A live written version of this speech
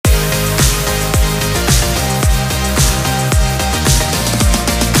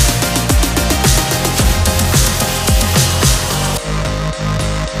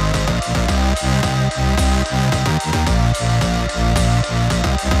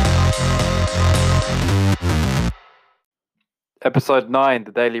Episode 9,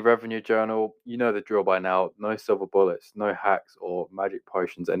 the Daily Revenue Journal. You know the drill by now. No silver bullets, no hacks or magic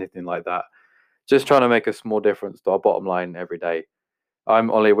potions, anything like that. Just trying to make a small difference to our bottom line every day. I'm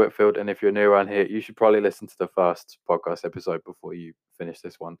Ollie Whitfield, and if you're new around here, you should probably listen to the first podcast episode before you finish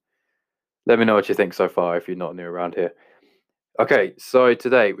this one. Let me know what you think so far if you're not new around here. Okay, so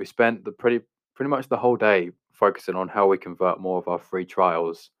today we spent the pretty much the whole day focusing on how we convert more of our free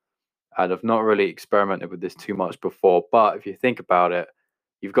trials, and I've not really experimented with this too much before, but if you think about it,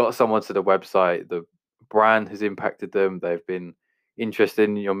 you've got someone to the website, the brand has impacted them, they've been interested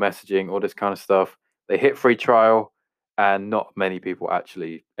in your messaging, all this kind of stuff. They hit free trial, and not many people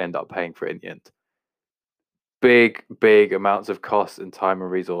actually end up paying for it in the end. Big amounts of cost and time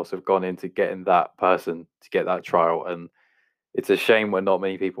and resource have gone into getting that person to get that trial. And it's a shame when not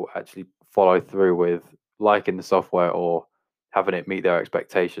many people actually follow through with liking the software or having it meet their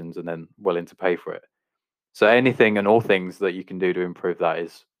expectations and then willing to pay for it. So anything and all things that you can do to improve that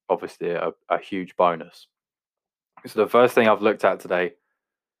is obviously a huge bonus. So the first thing I've looked at today,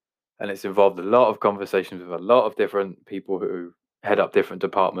 and it's involved a lot of conversations with a lot of different people who head up different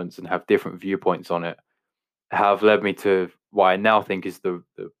departments and have different viewpoints on it, have led me to what I now think is the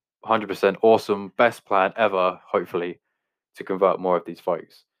 100% awesome, best plan ever, hopefully, to convert more of these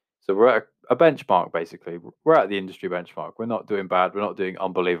folks. So we're at a benchmark, basically. We're at the industry benchmark. We're not doing bad. We're not doing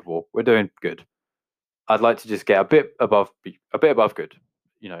unbelievable. We're doing good. I'd like to just get a bit above good.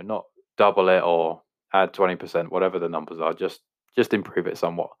 Not double it or add 20%, whatever the numbers are. Just improve it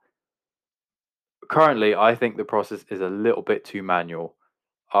somewhat. Currently, I think the process is a little bit too manual.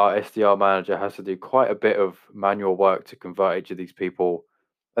 Our SDR manager has to do quite a bit of manual work to convert each of these people.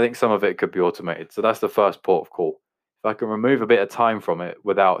 I think some of it could be automated. So that's the first port of call. If I can remove a bit of time from it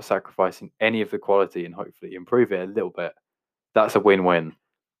without sacrificing any of the quality and hopefully improve it a little bit, that's a win-win.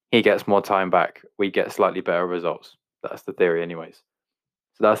 He gets more time back. We get slightly better results. That's the theory, anyways.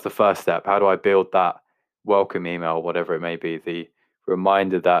 So that's the first step. How do I build that welcome email, whatever it may be, the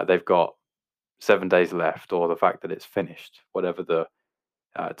reminder that they've got 7 days left, or the fact that it's finished, whatever the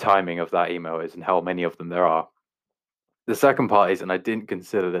timing of that email is and how many of them there are. The second part is, and I didn't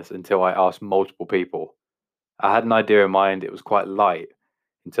consider this until I asked multiple people. I had an idea in mind. It was quite light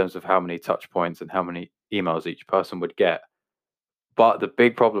in terms of how many touch points and how many emails each person would get. But the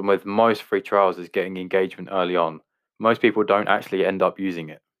big problem with most free trials is getting engagement early on. Most people don't actually end up using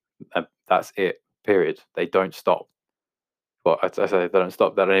it. That's it, period. They don't stop. Well, I say they don't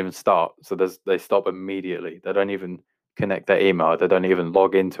stop. They don't even start. So they stop immediately. They don't even connect their email. They don't even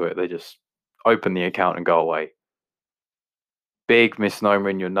log into it. They just open the account and go away. Big misnomer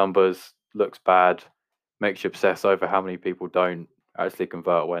in your numbers, looks bad, makes you obsess over how many people don't actually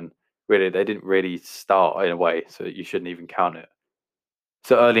convert when really they didn't really start in a way, so you shouldn't even count it.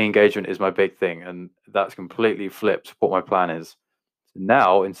 So early engagement is my big thing, and that's completely flipped what my plan is. So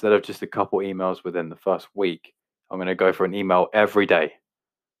now, instead of just a couple emails within the first week, I'm going to go for an email every day.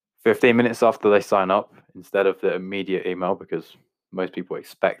 15 minutes after they sign up, instead of the immediate email, because most people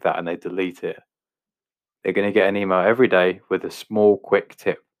expect that and they delete it. They're going to get an email every day with a small, quick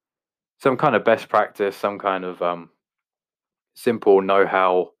tip, some kind of best practice, some kind of simple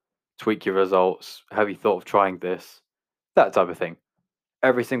know-how, tweak your results. Have you thought of trying this? That type of thing.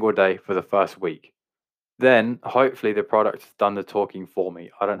 Every single day for the first week. Then, hopefully, the product has done the talking for me.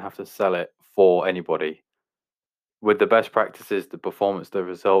 I don't have to sell it for anybody. With the best practices, the performance, the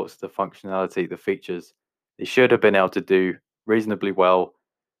results, the functionality, the features, they should have been able to do reasonably well,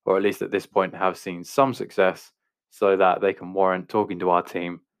 or at least at this point have seen some success, so that they can warrant talking to our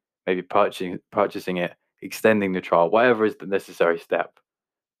team, maybe purchasing it, extending the trial, whatever is the necessary step.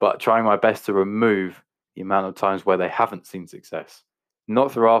 But trying my best to remove the amount of times where they haven't seen success,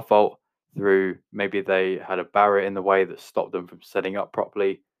 not through our fault, through maybe they had a barrier in the way that stopped them from setting up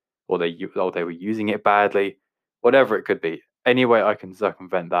properly, or they were using it badly, whatever it could be. Any way I can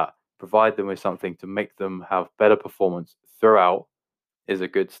circumvent that, provide them with something to make them have better performance throughout, is a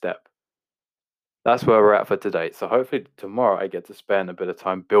good step. That's where we're at for today. So hopefully tomorrow I get to spend a bit of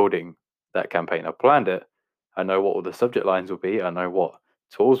time building that campaign. I've planned it. I know what all the subject lines will be. I know what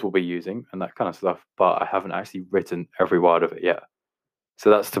tools we'll be using and that kind of stuff, but I haven't actually written every word of it yet. So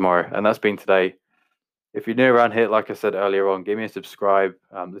that's tomorrow, and that's been today. If you're new around here, like I said earlier on, give me a subscribe,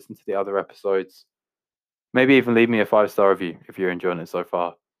 listen to the other episodes, maybe even leave me a 5-star review if you're enjoying it so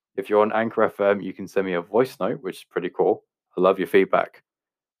far. If you're on Anchor FM, you can send me a voice note, which is pretty cool. I love your feedback.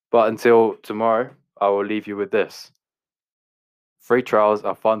 But until tomorrow, I will leave you with this. Free trials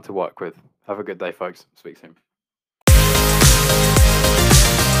are fun to work with. Have a good day, folks. Speak soon.